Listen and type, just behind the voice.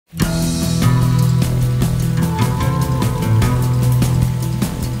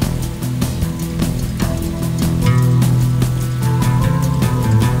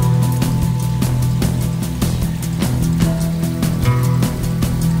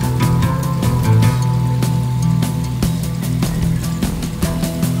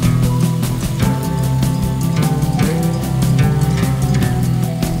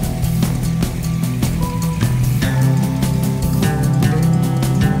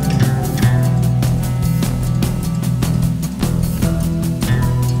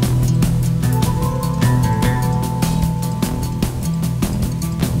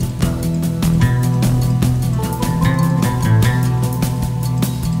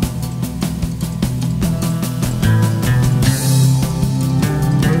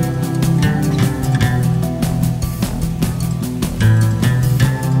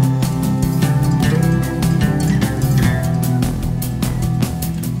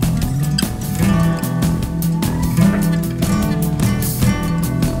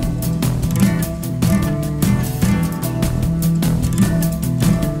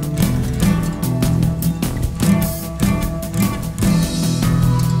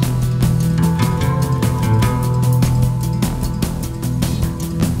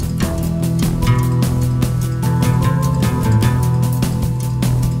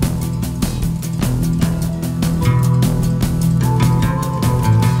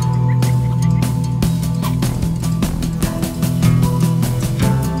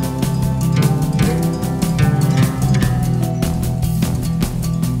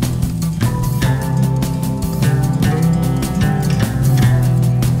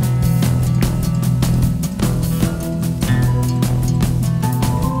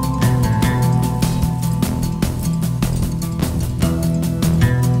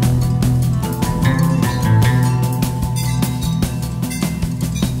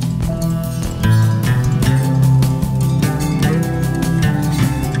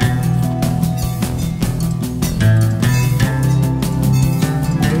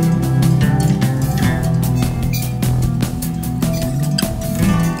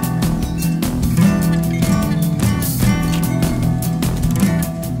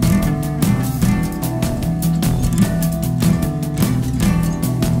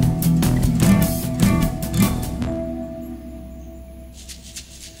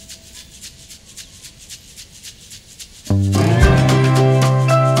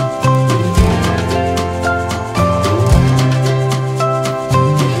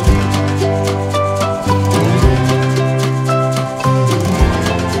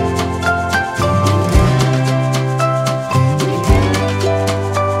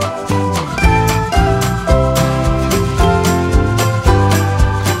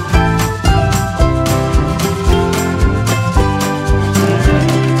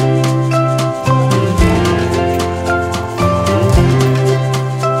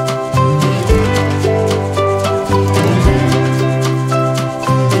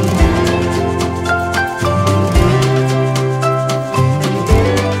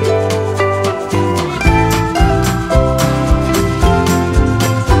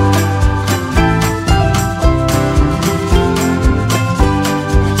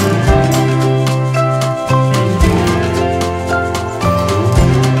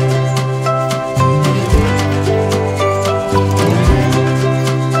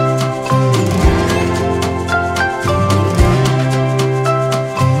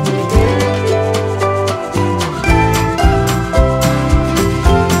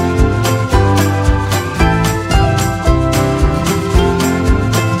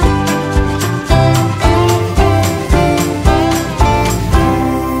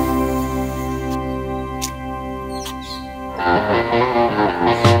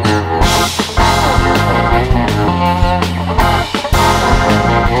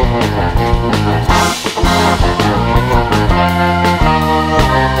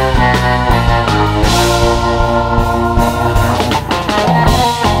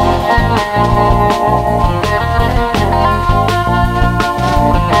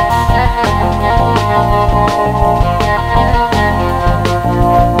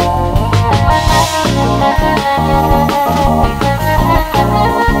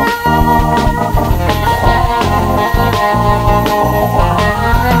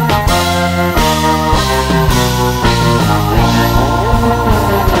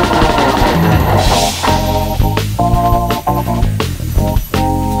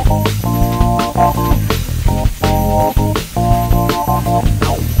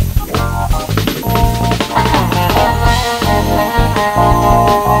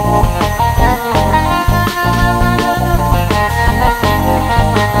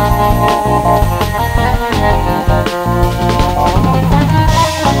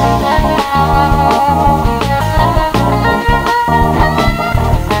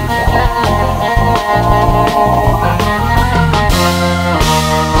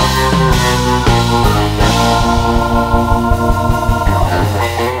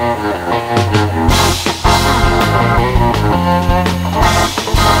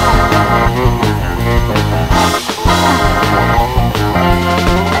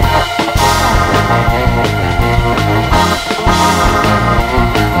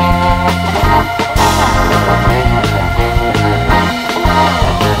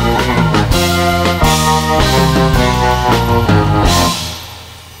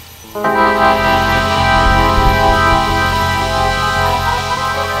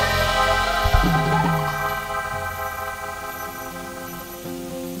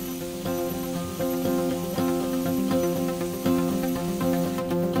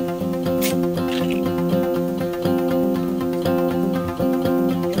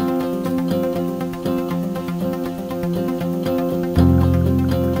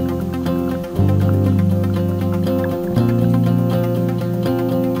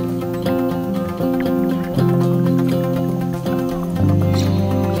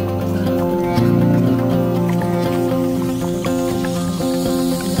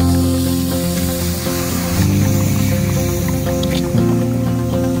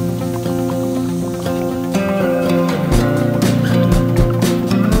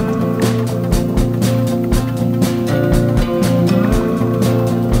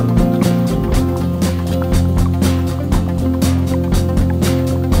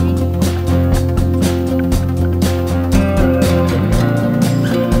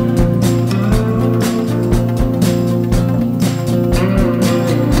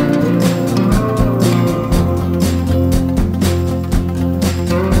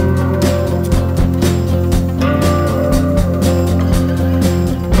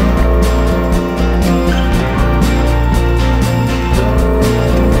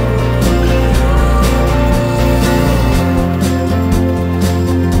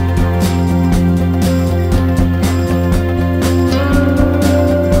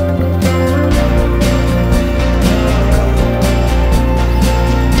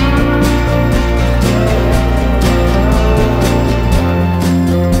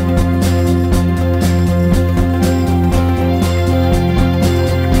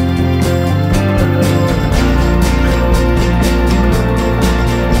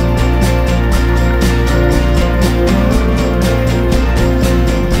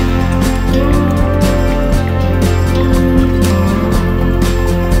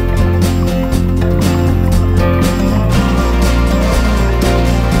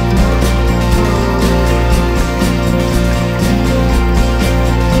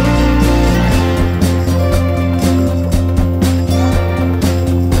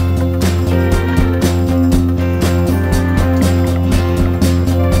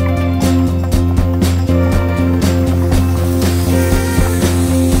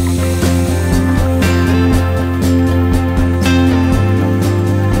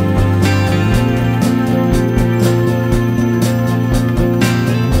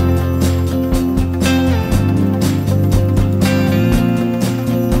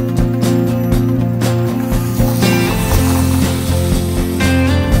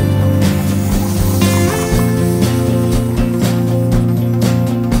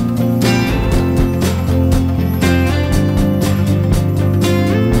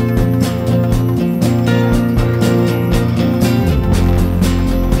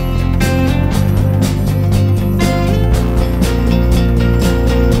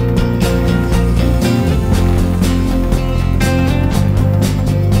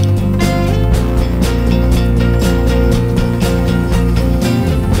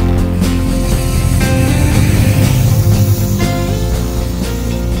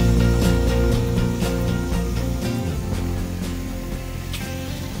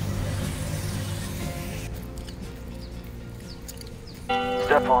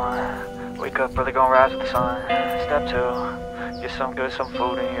Step 1, wake up early, gonna rise with the sun. Step 2, get some good, some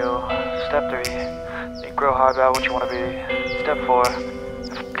food in you. Step 3, think real hard about what you wanna be. Step 4,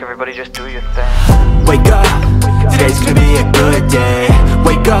 everybody just do your thing. Wake up, today's gonna be a good day.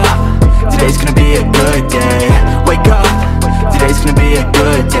 Wake up, today's gonna be a good day. Wake up, today's gonna be a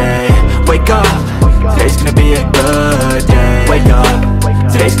good day. Wake up, today's gonna be a good day. Wake up,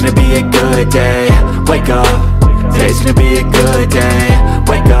 today's gonna be a good day. Wake up, today's gonna be a good day.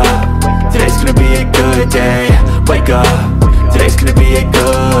 Wake up, today's gonna be a good day. Wake up, today's gonna be a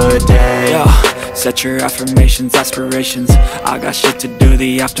good day. Yo, set your affirmations, aspirations. I got shit to do,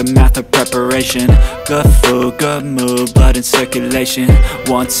 the aftermath of preparation. Good food, good mood, blood in circulation.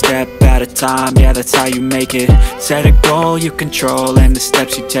 One step at a time, yeah, that's how you make it. Set a goal you control and the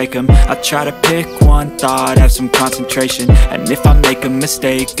steps you take them. I try to pick one thought, have some concentration. And if I make a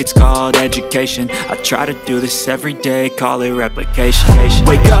mistake, it's called education. I try to do this every day, call it replication.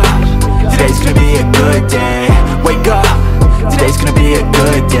 Wake up, today's gonna be a good day. Wake up, today's gonna be a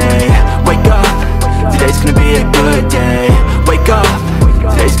good day.